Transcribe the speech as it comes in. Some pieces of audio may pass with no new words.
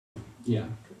Yeah.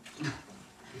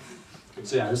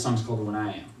 So yeah, this song's called When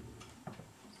I Am.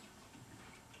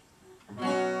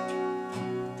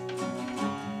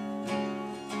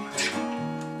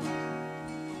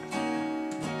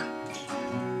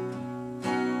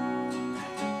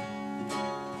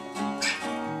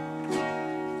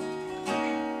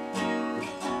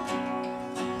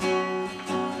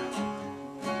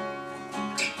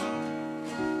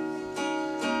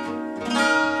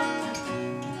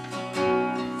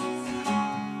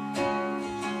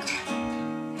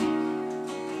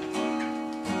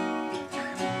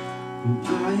 When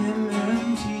I am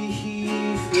empty,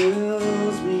 He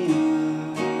fills me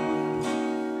up.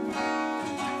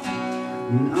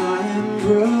 When I am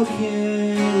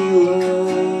broken, He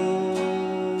loves.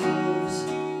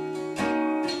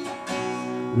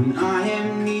 When I am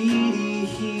needy,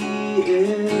 He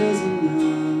is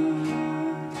enough.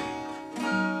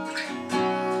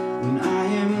 When I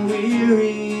am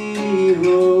weary, He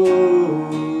holds.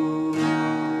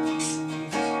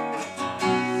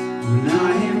 When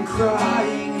I am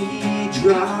crying, He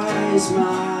dries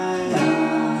my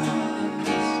eyes.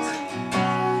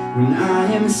 When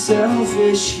I am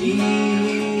selfish,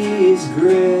 He is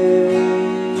grace.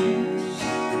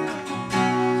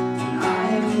 When I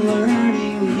am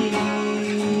learning, He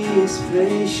is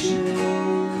patient.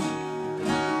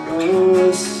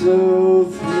 Oh, so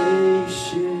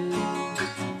patient.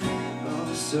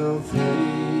 Oh, so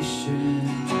patient.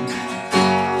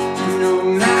 No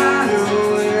matter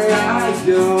where I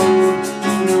go,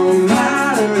 no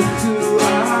matter who I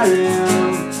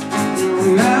am, no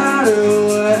matter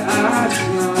what I've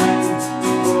done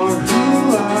or who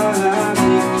I have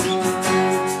become,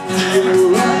 your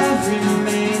love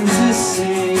remains the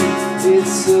same.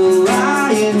 It's a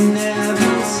lie and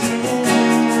never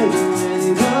taken. And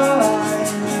though I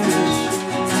am ashamed,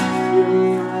 you're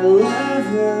my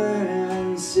lover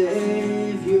and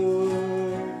Savior.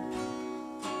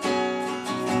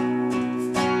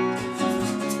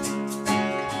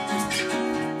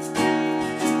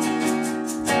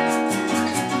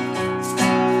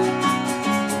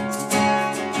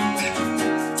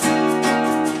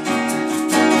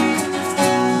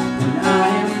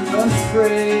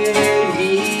 Afraid,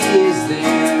 He is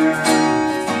there.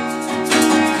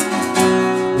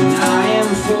 When I am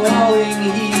falling,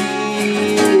 He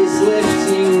is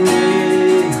lifting me.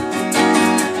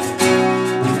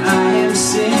 When I am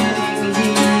sinning,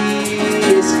 He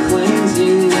is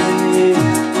cleansing me.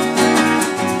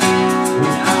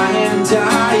 When I am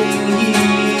dying,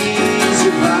 He's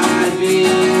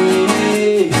reviving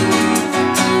me.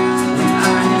 When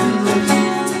I am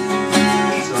looking,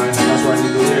 sorry, that's why I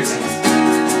need the lyrics.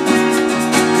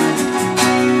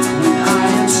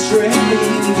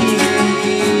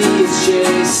 He is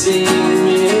chasing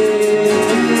me.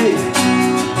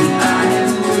 When I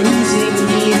am losing,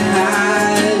 He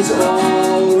has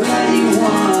already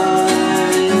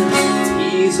won.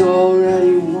 He's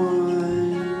already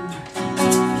won.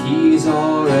 He's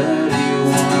already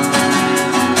won.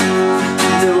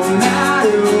 No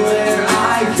matter where I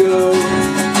go,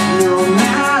 no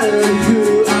matter who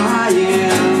I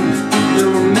am, no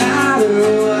matter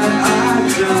what I've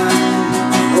done,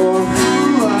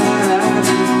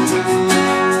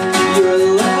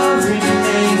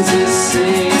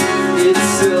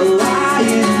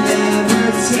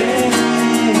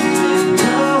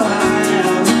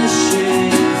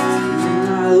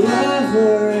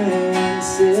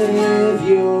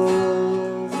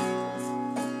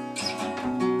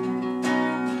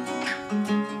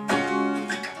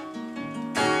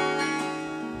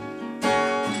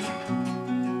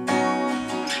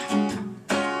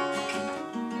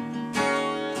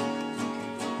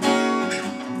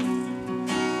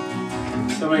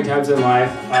 So many times in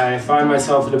life, I find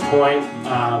myself at a point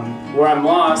where I'm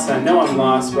lost. I know I'm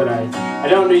lost, but I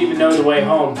don't even know the way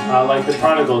home, like the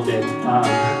prodigal did.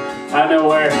 I don't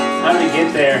know how to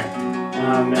get there,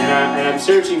 and I'm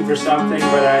searching for something,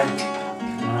 but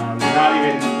I'm not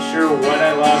even sure what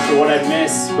I lost or what I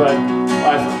missed. But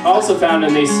I've also found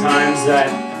in these times that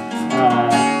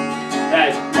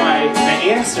my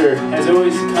answer has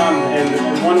always come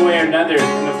in one way or another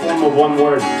in the form of one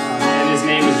word, and His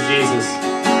name is Jesus.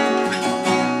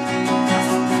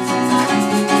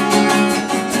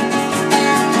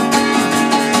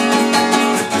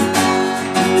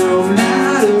 No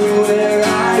matter where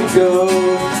I go,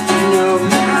 no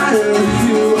matter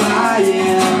who I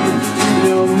am,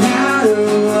 no matter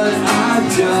what I've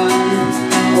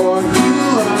done or who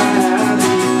I have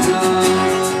become,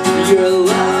 your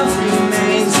love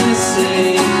remains the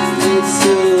same. It's a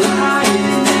lie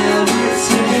and never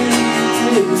taken.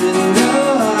 And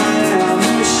though I am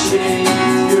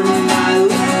ashamed, you're my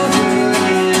lover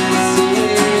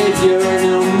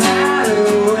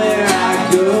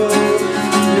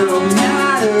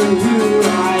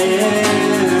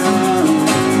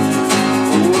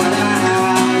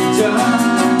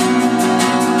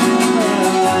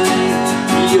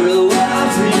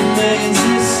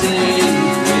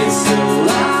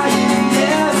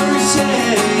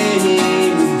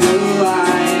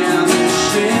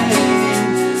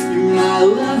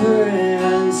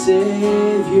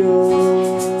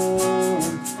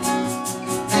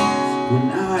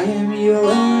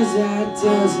that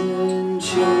doesn't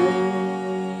change.